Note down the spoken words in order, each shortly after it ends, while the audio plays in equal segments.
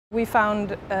We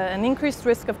found an increased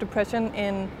risk of depression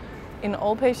in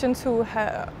all patients who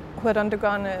had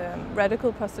undergone a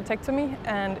radical prostatectomy,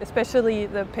 and especially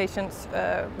the patients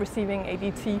receiving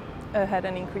ADT had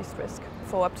an increased risk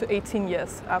for up to 18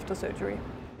 years after surgery.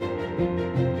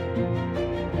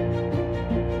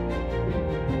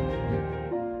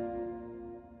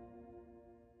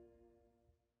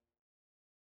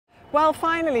 Well,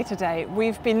 finally today,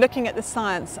 we've been looking at the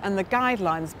science and the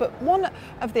guidelines, but one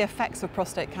of the effects of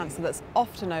prostate cancer that's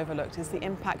often overlooked is the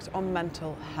impact on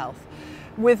mental health,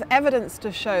 with evidence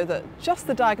to show that just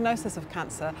the diagnosis of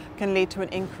cancer can lead to an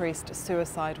increased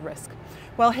suicide risk.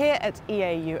 Well, here at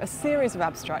EAU, a series of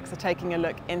abstracts are taking a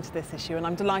look into this issue, and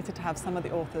I'm delighted to have some of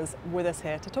the authors with us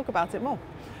here to talk about it more.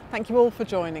 Thank you all for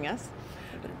joining us.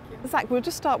 Zach, we'll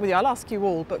just start with you. I'll ask you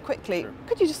all, but quickly,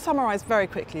 could you just summarise very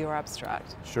quickly your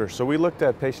abstract? Sure. So we looked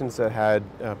at patients that had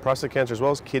prostate cancer as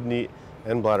well as kidney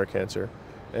and bladder cancer,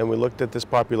 and we looked at this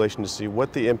population to see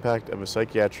what the impact of a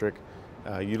psychiatric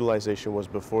utilization was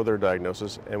before their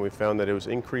diagnosis, and we found that it was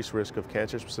increased risk of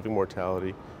cancer-specific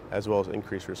mortality as well as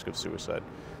increased risk of suicide.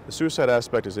 The suicide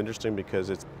aspect is interesting because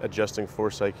it's adjusting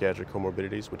for psychiatric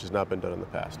comorbidities, which has not been done in the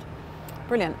past.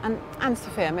 Brilliant. And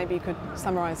Sophia, maybe you could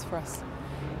summarise for us.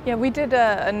 Yeah, we did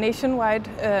a nationwide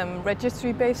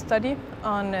registry-based study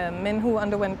on men who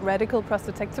underwent radical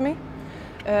prostatectomy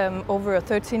over a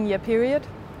 13-year period.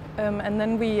 And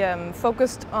then we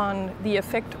focused on the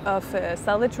effect of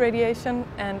salvage radiation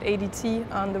and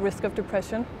ADT on the risk of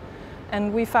depression.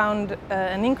 And we found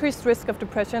an increased risk of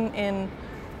depression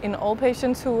in all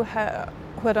patients who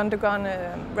had undergone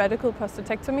a radical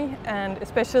prostatectomy, and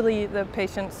especially the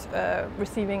patients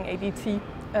receiving ADT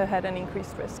had an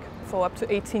increased risk for up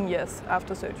to 18 years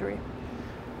after surgery.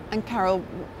 And Carol,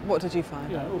 what did you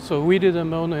find? Yeah, so we did a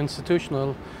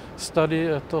mono-institutional study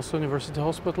at Oslo University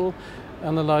Hospital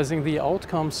analyzing the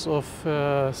outcomes of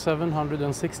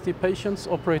 760 patients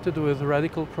operated with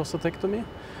radical prostatectomy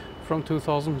from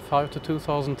 2005 to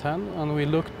 2010, and we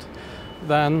looked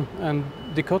then and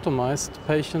dichotomized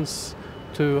patients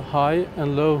to high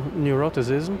and low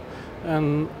neuroticism.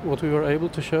 And what we were able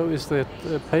to show is that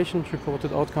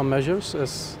patient-reported outcome measures,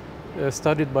 as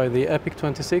studied by the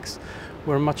EPIC-26,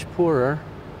 were much poorer,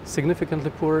 significantly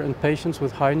poorer in patients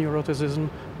with high neuroticism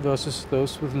versus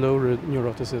those with low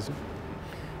neuroticism.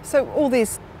 So all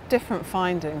these different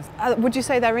findings, would you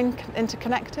say they're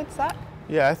interconnected, Zach?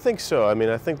 Yeah, I think so. I mean,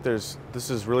 I think this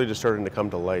is really just starting to come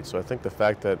to light. So I think the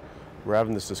fact that we're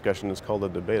having this discussion is called a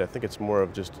debate. I think it's more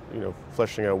of just,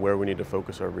 fleshing out where we need to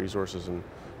focus our resources and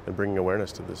bringing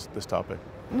awareness to this topic.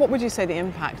 What would you say the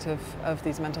impact of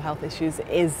these mental health issues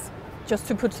is? Just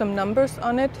to put some numbers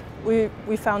on it,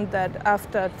 we found that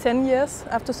after 10 years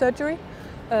after surgery,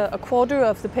 a quarter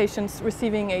of the patients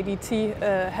receiving ADT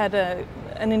had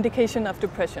an indication of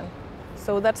depression.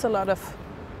 So that's a lot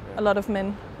of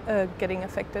men getting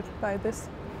affected by this.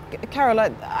 Carol,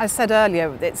 I said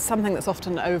earlier, it's something that's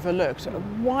often overlooked.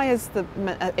 Why is the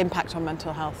impact on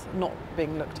mental health not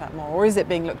being looked at more, or is it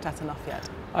being looked at enough yet?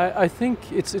 I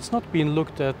think it's not being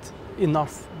looked at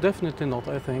enough, definitely not,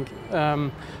 I think.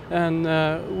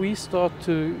 We start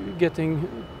to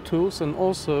getting tools and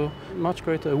also much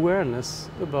greater awareness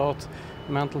about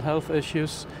mental health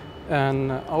issues and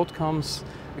outcomes,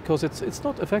 because it's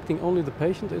not affecting only the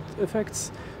patient, it affects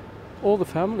all the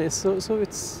families. So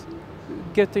it's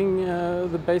getting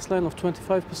the baseline of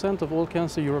 25% of all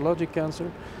cancer, urologic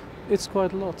cancer. It's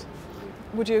quite a lot.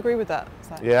 Would you agree with that,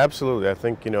 Zach? Yeah, absolutely. I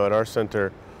think, at our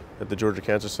center, at the Georgia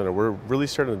Cancer Center, we're really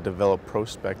starting to develop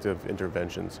prospective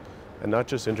interventions. And not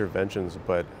just interventions,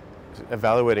 but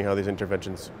evaluating how these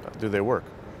interventions, do they work?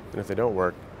 And if they don't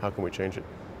work, how can we change it?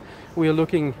 We are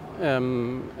looking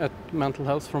at mental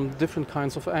health from different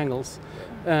kinds of angles.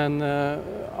 And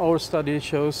our study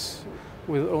shows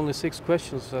with only 6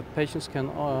 questions that patients can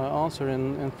answer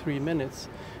in 3 minutes.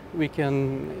 We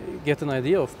can get an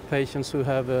idea of patients who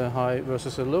have a high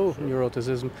versus a low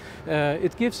neuroticism.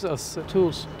 It gives us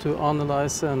tools to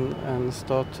analyze and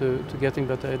start to getting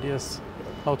better ideas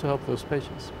how to help those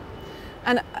patients.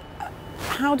 And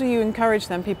how do you encourage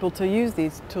then people to use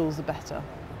these tools better?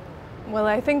 Well,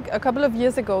 I think a couple of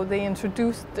years ago they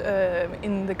introduced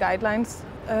in the guidelines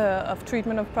of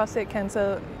treatment of prostate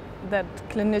cancer that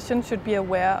clinicians should be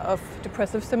aware of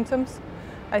depressive symptoms.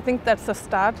 I think that's a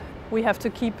start. We have to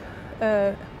keep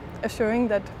assuring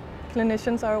that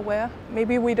clinicians are aware.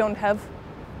 Maybe we don't have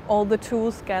all the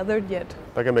tools gathered yet.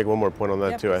 If I can make one more point on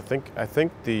that too. Please. I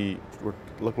think we're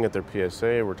looking at their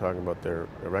PSA, we're talking about their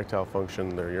erectile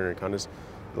function, their urinary incontinence.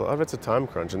 A lot of it's a time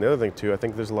crunch. And the other thing too, I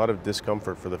think there's a lot of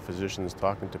discomfort for the physicians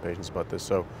talking to patients about this.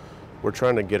 So we're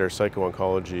trying to get our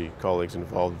psycho-oncology colleagues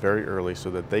involved very early so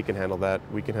that they can handle that,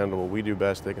 we can handle what we do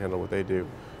best, they can handle what they do,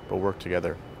 but work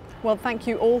together. Well, thank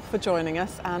you all for joining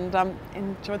us, and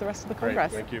enjoy the rest of the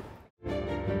Congress. Great, thank you.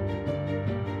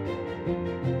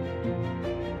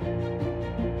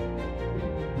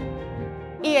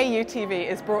 EAU TV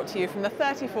is brought to you from the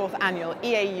 34th Annual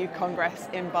EAU Congress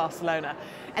in Barcelona.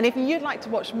 And if you'd like to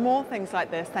watch more things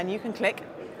like this, then you can click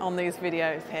on these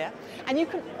videos here. And you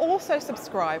can also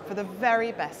subscribe for the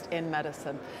very best in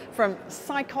medicine, from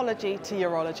psychology to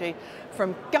urology,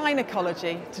 from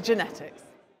gynecology to genetics.